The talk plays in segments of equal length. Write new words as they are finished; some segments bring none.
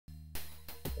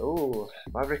Ooh,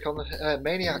 Maverick on the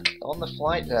Maniac on the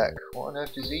flight deck. What on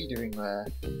earth is he doing there?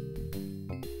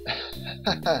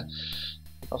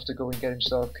 Have to go and get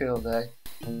himself killed, eh?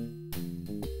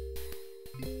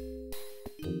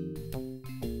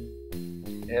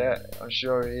 Yeah, I'm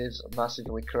sure he is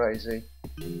massively crazy.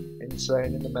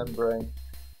 Insane in the membrane.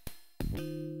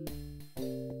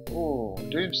 Ooh,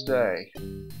 Doomsday.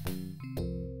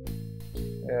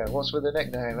 Yeah, what's with the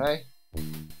nickname, eh?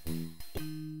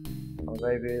 Or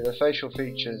maybe the facial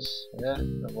features, yeah?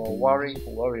 The more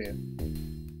warrior.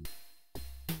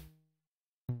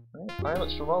 Right,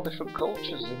 pilots from all different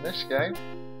cultures in this game.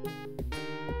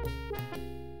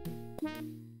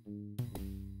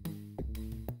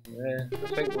 Yeah, I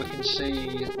think we can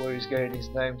see where he's getting his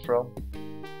name from.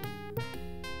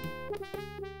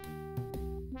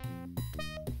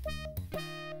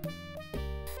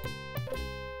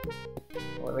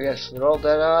 Well, I guess they're all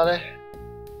dead, are they?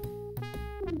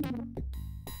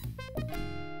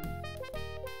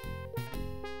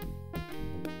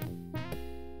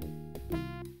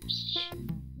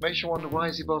 Makes you wonder, why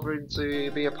is he bothering to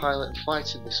be a pilot and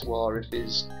fight in this war if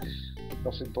he's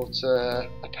nothing but a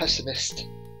pessimist?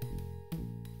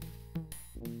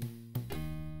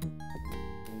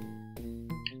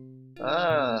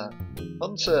 Ah,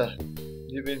 Hunter,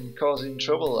 you've been causing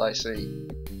trouble, I see.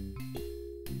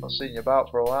 Not seen you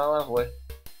about for a while, have we?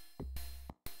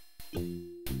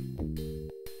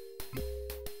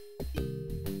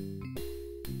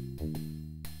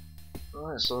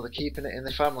 Right, so they're keeping it in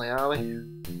the family, are we?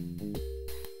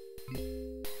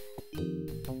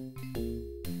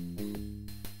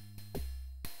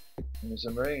 He's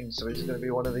a Marine, so he's going to be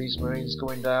one of these Marines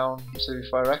going down to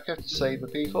Fireka to save the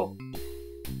people.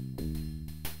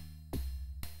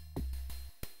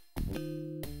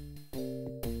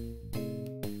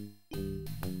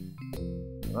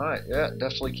 Right, yeah,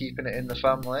 definitely keeping it in the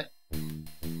family. The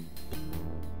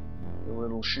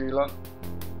little Sheila.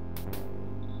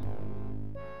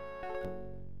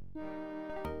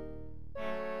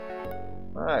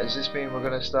 Right, does this mean we're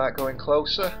going to start going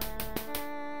closer?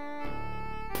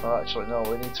 Oh, actually no,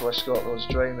 we need to escort those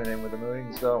draymen in with the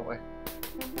Marines, don't we?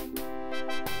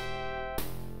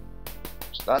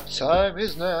 That time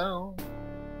is now.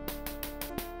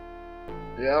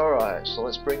 Yeah, alright, so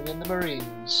let's bring in the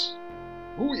Marines.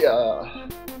 Ooh yeah!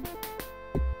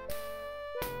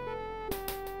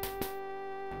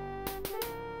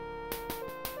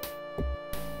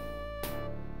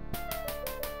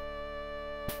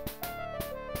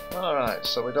 Alright,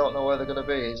 so we don't know where they're going to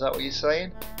be, is that what you're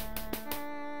saying?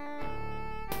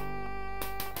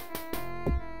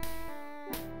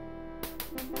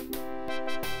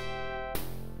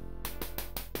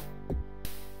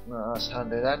 No, that's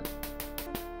handy then.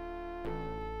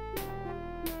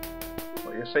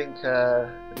 What do you think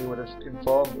he would have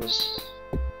informed us,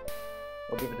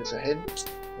 or given us a hint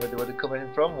where they would have come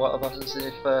in from? What happens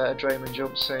if a drayman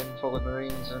jumps in full of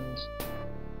Marines and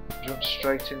jumps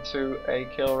straight into a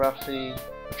Kilrathi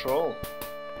patrol?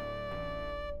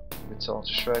 We're torn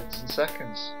to shreds in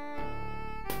seconds.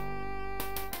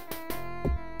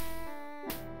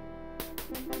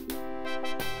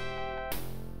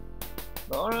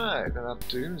 Alright, gonna have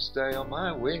Doomsday on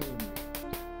my wing.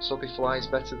 So he flies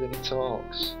better than he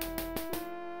talks.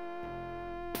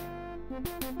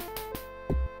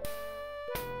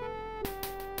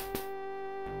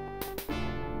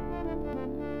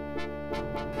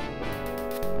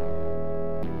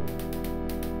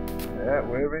 Yeah,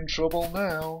 we're in trouble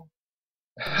now.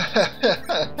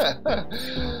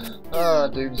 Ah,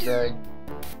 Doomsday.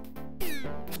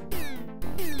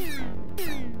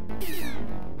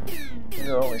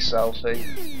 You're only selfie.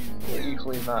 We're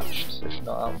equally matched, if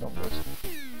not outnumbered.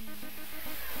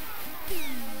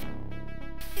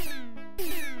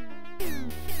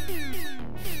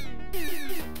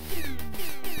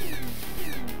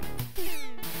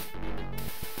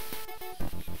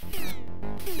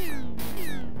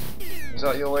 Is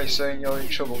that your way of saying you're in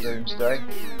trouble, Doomsday?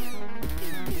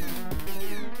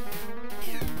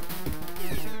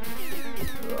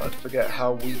 I'd forget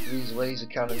how weak these laser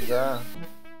cannons are.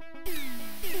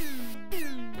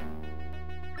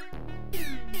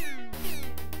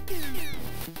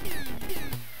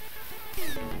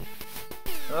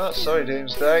 Oh, sorry,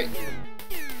 Doomsday.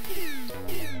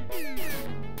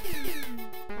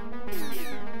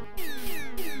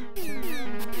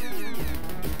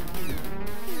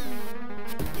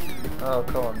 Oh,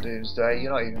 come on, Doomsday,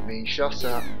 you're not even being shot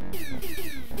at.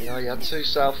 You know, you had two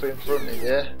South in front of you.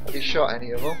 Have you shot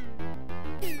any of them?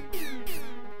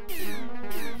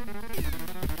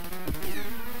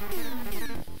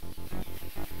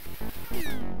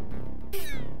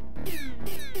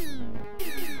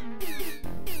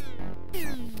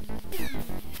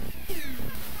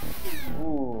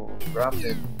 Rammed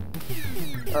him.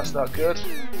 That's not good.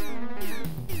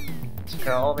 Took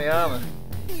out all my armour.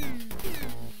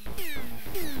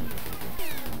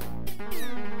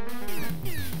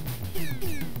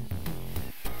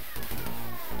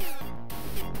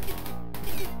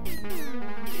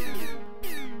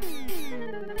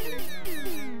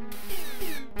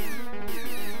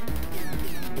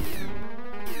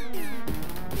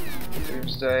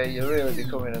 Doomsday, you're really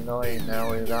becoming annoying now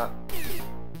with that.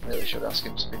 Really should ask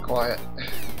him to be quiet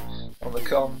on the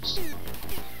comms.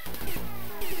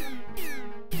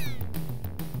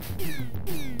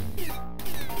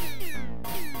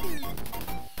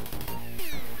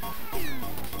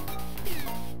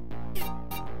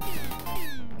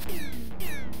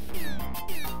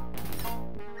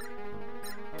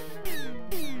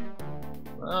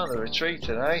 Oh, they're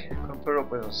retreating, eh? Couldn't put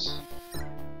up with us.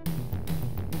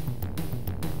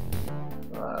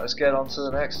 Right, let's get on to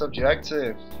the next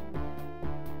objective.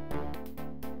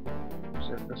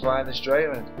 See if we can find this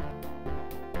Drayman.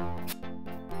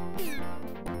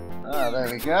 Ah, there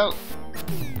we go.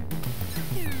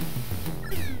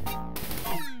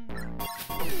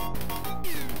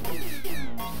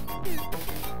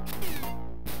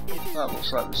 That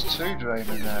looks like there's two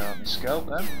Draymen there on the scope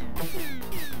then.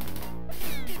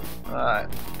 Right,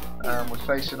 we're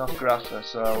facing off Graffer,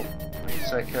 so we need to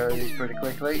take care of these pretty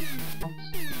quickly.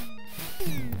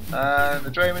 And the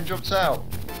Drayman jumped out.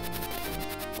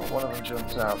 Well, one of them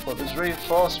jumped out, but there's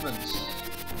reinforcements.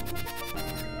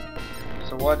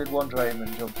 So why did one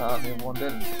Drayman jump out and the other one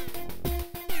didn't?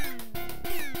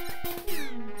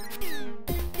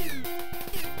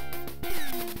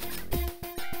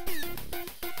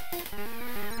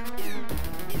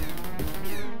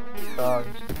 Oh,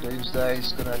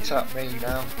 Doomsday's gonna attack me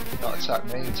now. Not attack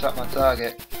me, attack my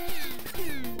target.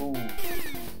 Ooh.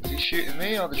 Is he shooting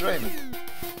me or the Drayman?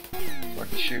 Looks like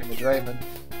he's shooting the Drayman.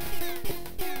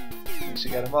 Needs to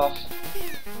get him off.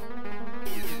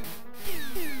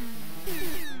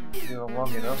 Give him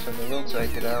long enough and they will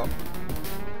take it out.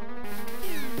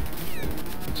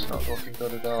 It's not looking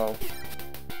good at all.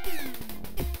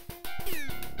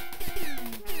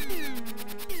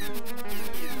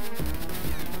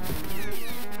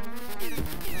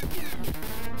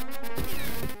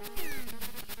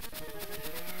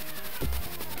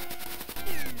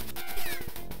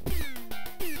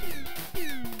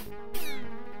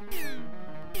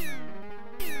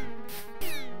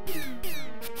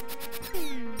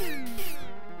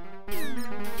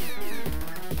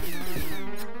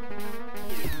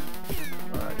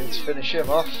 Finish him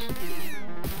off.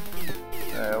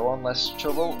 One less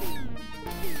trouble.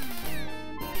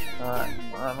 Alright,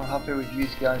 I'm happy with you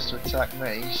guys to attack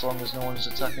me, as long as no one's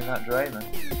attacking that Drayman.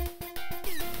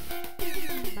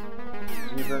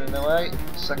 Is he running away?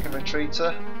 Second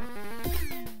retreater.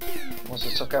 Once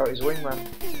I took out his wingman.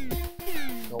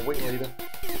 Or wing leader.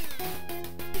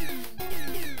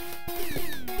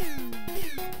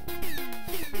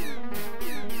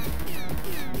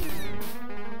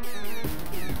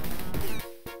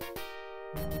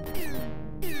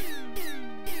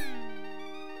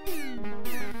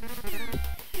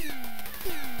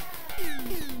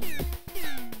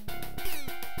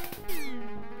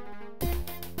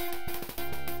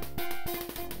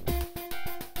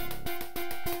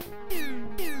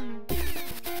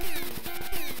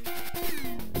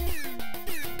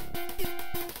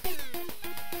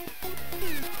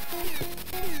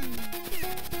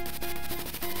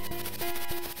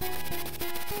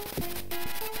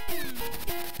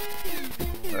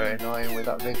 Very annoying with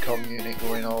that VidCom unit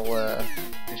going all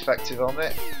defective on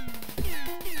it.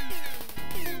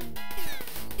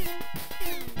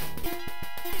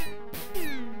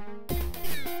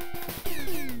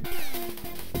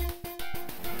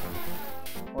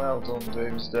 Well done,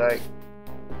 Doomsday.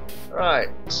 Right,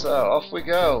 so off we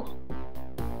go.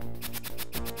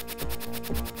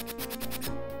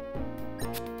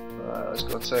 Right, let's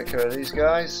go take care of these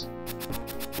guys.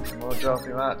 More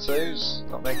dropping Mark 2s,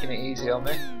 not making it easy on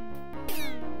me.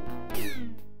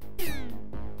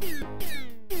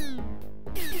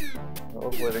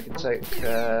 Hopefully they can take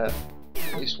at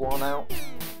least one out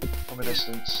from a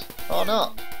distance. Or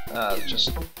not!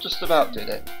 Just about did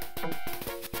it.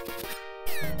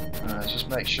 Just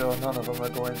make sure none of them are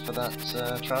going for that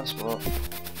transport.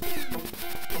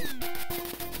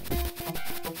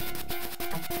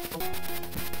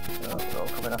 Oh, they're all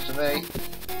coming after me.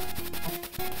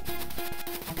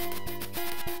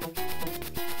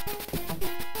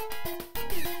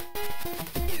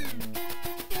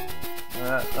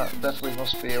 That definitely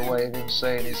must be a way of him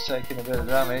saying he's taking a bit of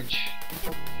damage.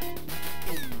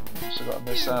 Also got a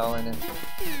missile in him.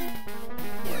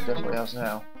 Well, it definitely has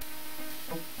now.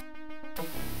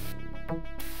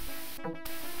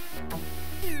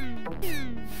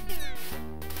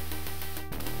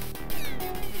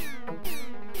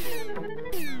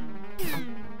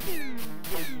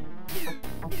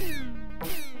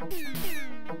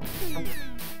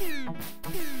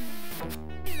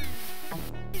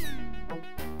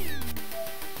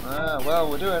 Well,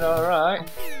 we're doing alright.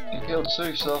 You killed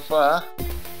 2 so far.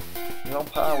 You're on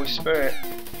par with Spirit.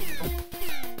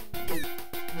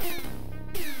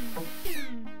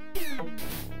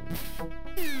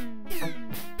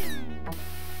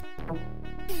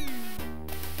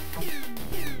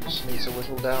 Just need to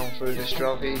whittle down through this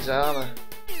jockey's armour.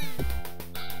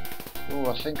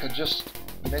 Oh, I think I just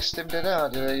missed him, did I?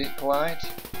 Did I collide?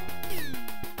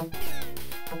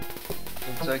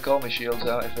 Didn't take all my shields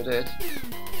out if I did.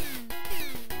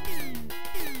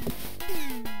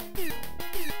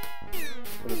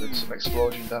 Would have been some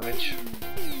explosion damage.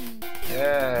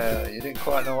 Yeah, you didn't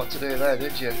quite know what to do there,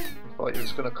 did you? You thought you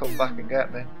was going to come back and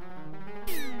get me.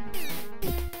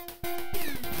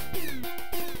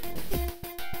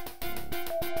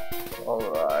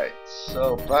 Alright,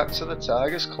 so back to the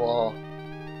Tiger's Claw.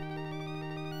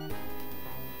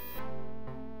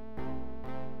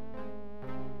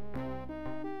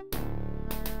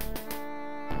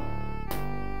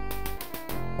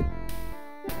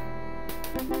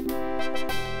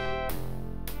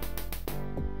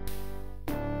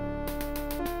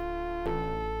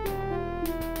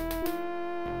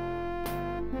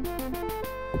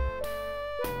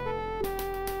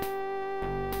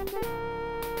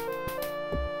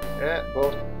 Yeah,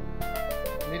 both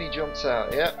mini jumps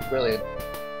out, yeah, brilliant.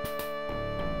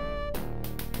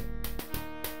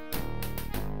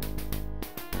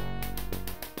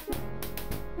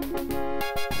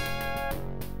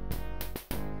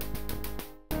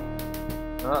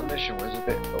 That mission was a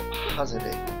bit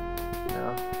haphazardy, you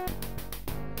know.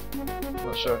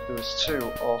 Not sure if there was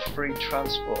 2 or 3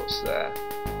 transports there.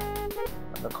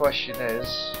 And the question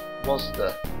is, was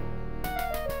there?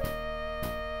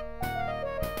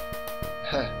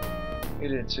 He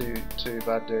didn't too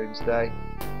bad doing his day.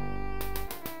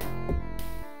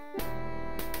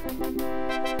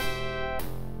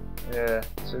 Yeah,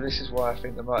 so this is why I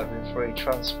think there might have been 3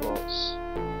 transports.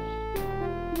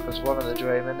 Because one of the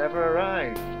draymen never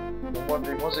arrived. I'm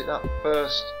wondering, was it that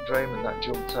first drayman that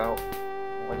jumped out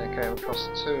when they came across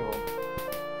the 2 of them?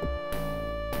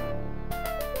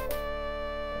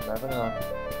 I'll never know.